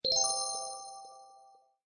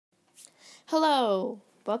Hello,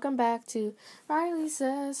 welcome back to Riley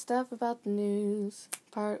Says Stuff About the News,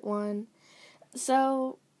 Part 1.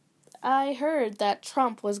 So, I heard that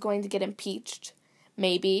Trump was going to get impeached.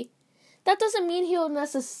 Maybe. That doesn't mean he'll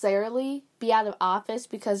necessarily be out of office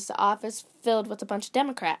because the office filled with a bunch of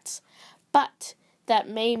Democrats. But that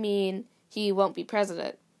may mean he won't be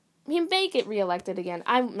president. He may get reelected again.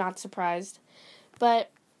 I'm not surprised.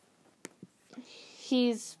 But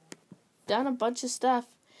he's done a bunch of stuff.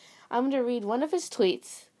 I'm going to read one of his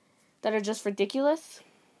tweets that are just ridiculous.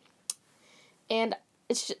 And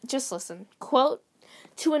it's just listen. Quote,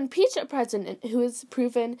 to impeach a president who is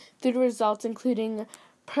proven through the results, including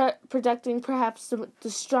producing perhaps the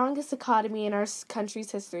strongest economy in our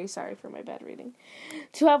country's history. Sorry for my bad reading.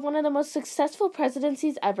 To have one of the most successful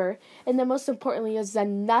presidencies ever, and the most importantly is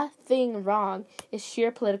done nothing wrong, is sheer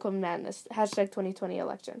political madness. Hashtag 2020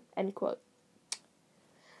 election. End quote.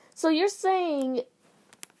 So you're saying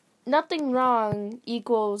nothing wrong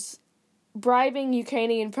equals bribing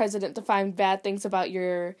Ukrainian president to find bad things about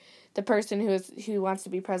the person who wants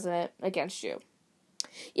to be president against you.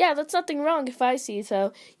 Yeah, that's nothing wrong if I say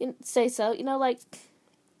so. Yeah,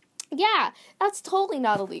 that's totally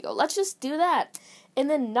not illegal. Let's just do that. And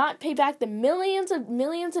then not pay back the millions of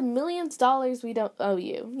dollars we don't owe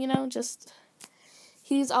you.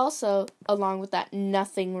 He's also, along with that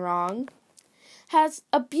nothing wrong, has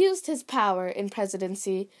abused his power in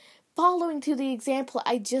presidency, following to the example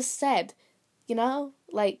I just said.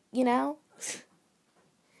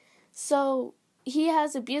 So, he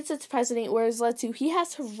has abused his president, whereas he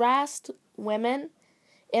has harassed women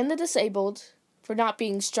and the disabled for not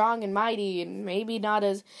being strong and mighty, and maybe not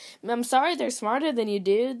as, I'm sorry, they're smarter than you,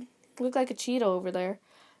 dude. You look like a Cheeto over there.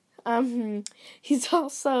 He's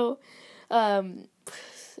also,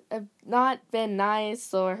 not been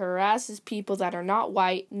nice or harasses people that are not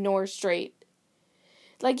white nor straight.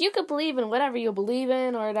 You could believe in whatever you believe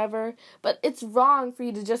in or whatever, but it's wrong for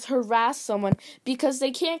you to just harass someone because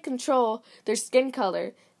they can't control their skin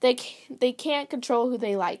color. They can't control who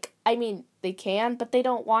they like. I mean, they can, but they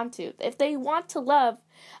don't want to. If they want to love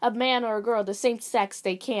a man or a girl, the same sex,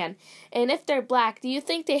 they can. And if they're black, do you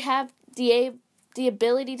think they have the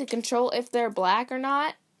ability to control if they're black or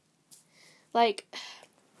not?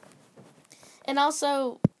 And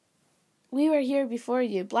also, we were here before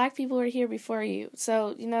you. Black people were here before you.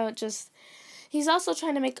 So, he's also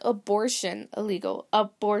trying to make abortion illegal.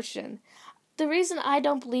 Abortion. The reason I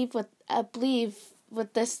don't believe with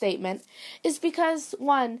this statement is because,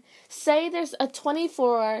 one, say there's a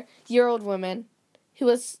 24-year-old woman who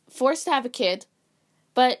was forced to have a kid,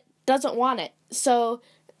 but doesn't want it. So,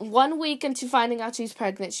 1 week into finding out she's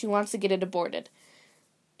pregnant, she wants to get it aborted.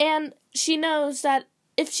 And she knows that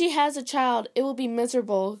if she has a child, it will be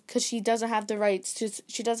miserable because she doesn't have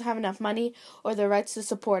she doesn't have enough money or the rights to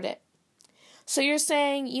support it. So you're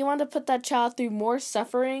saying you want to put that child through more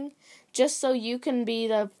suffering just so you can be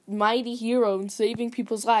the mighty hero in saving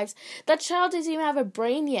people's lives. That child doesn't even have a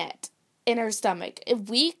brain yet in her stomach. A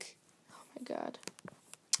week? Oh my God.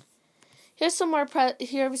 Here's some more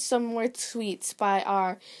tweets by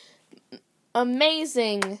our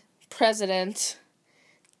amazing president,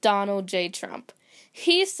 Donald J. Trump.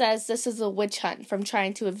 He says this is a witch hunt from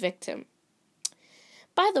trying to evict him.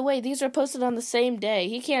 By the way, these were posted on the same day.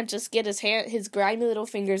 He can't just get his grimy little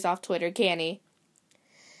fingers off Twitter, can he?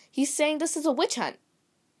 He's saying this is a witch hunt.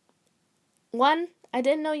 One, I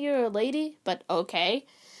didn't know you were a lady, but okay.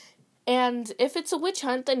 And if it's a witch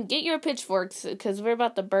hunt, then get your pitchforks, because we're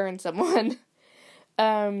about to burn someone.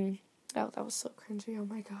 Oh, that was so cringy, oh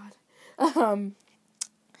my God.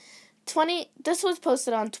 This was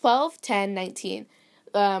posted on 12/10/19.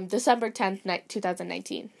 December 10th,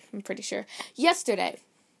 2019, I'm pretty sure. Yesterday.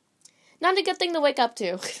 Not a good thing to wake up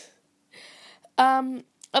to.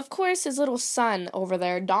 Of course, his little son over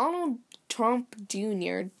there, Donald Dump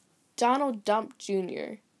Jr.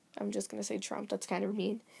 I'm just going to say Trump, that's kind of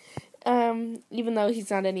mean. Even though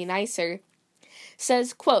he's not any nicer.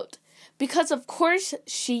 Says, quote, because of course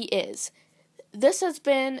she is. This has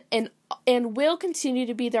been and will continue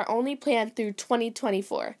to be their only plan through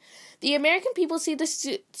 2024. The American people see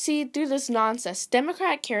through this nonsense.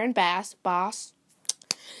 Democrat Karen Bass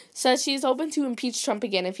says she's open to impeach Trump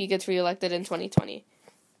again if he gets reelected in 2020.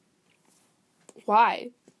 Why?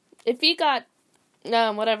 If he got,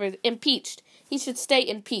 impeached, he should stay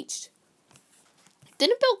impeached.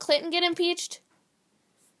 Didn't Bill Clinton get impeached?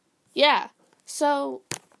 Yeah. So,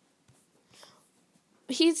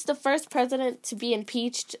 he's the first president to be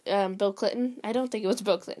impeached, Bill Clinton. I don't think it was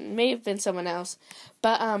Bill Clinton. It may have been someone else.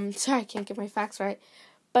 But, sorry, I can't get my facts right.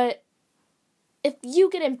 But if you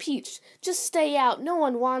get impeached, just stay out. No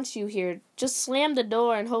one wants you here. Just slam the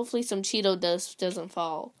door and hopefully some Cheeto dust doesn't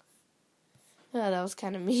fall. Oh, that was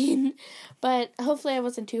kind of mean. But hopefully I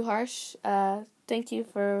wasn't too harsh. Thank you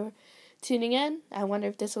for tuning in. I wonder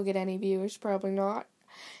if this will get any viewers. Probably not.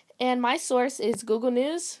 And my source is Google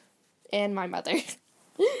News and my mother.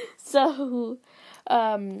 So,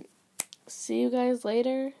 see you guys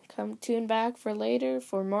later. Come tune back for later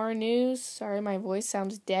for more news. Sorry my voice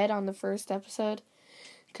sounds dead on the first episode,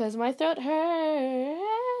 because my throat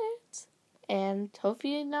hurts. And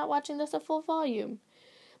hopefully you're not watching this at full volume.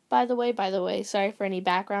 By the way, sorry for any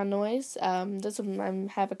background noise. I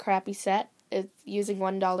have a crappy set. It's using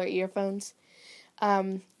 $1 earphones.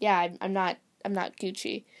 Yeah, I'm not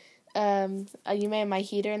Gucci. You may have my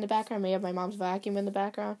heater in the background, may have my mom's vacuum in the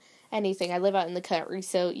background. Anything. I live out in the country,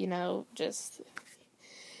 so, just,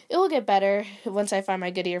 it will get better once I find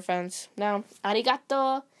my good earphones. Now,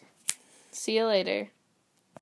 arigato. See you later.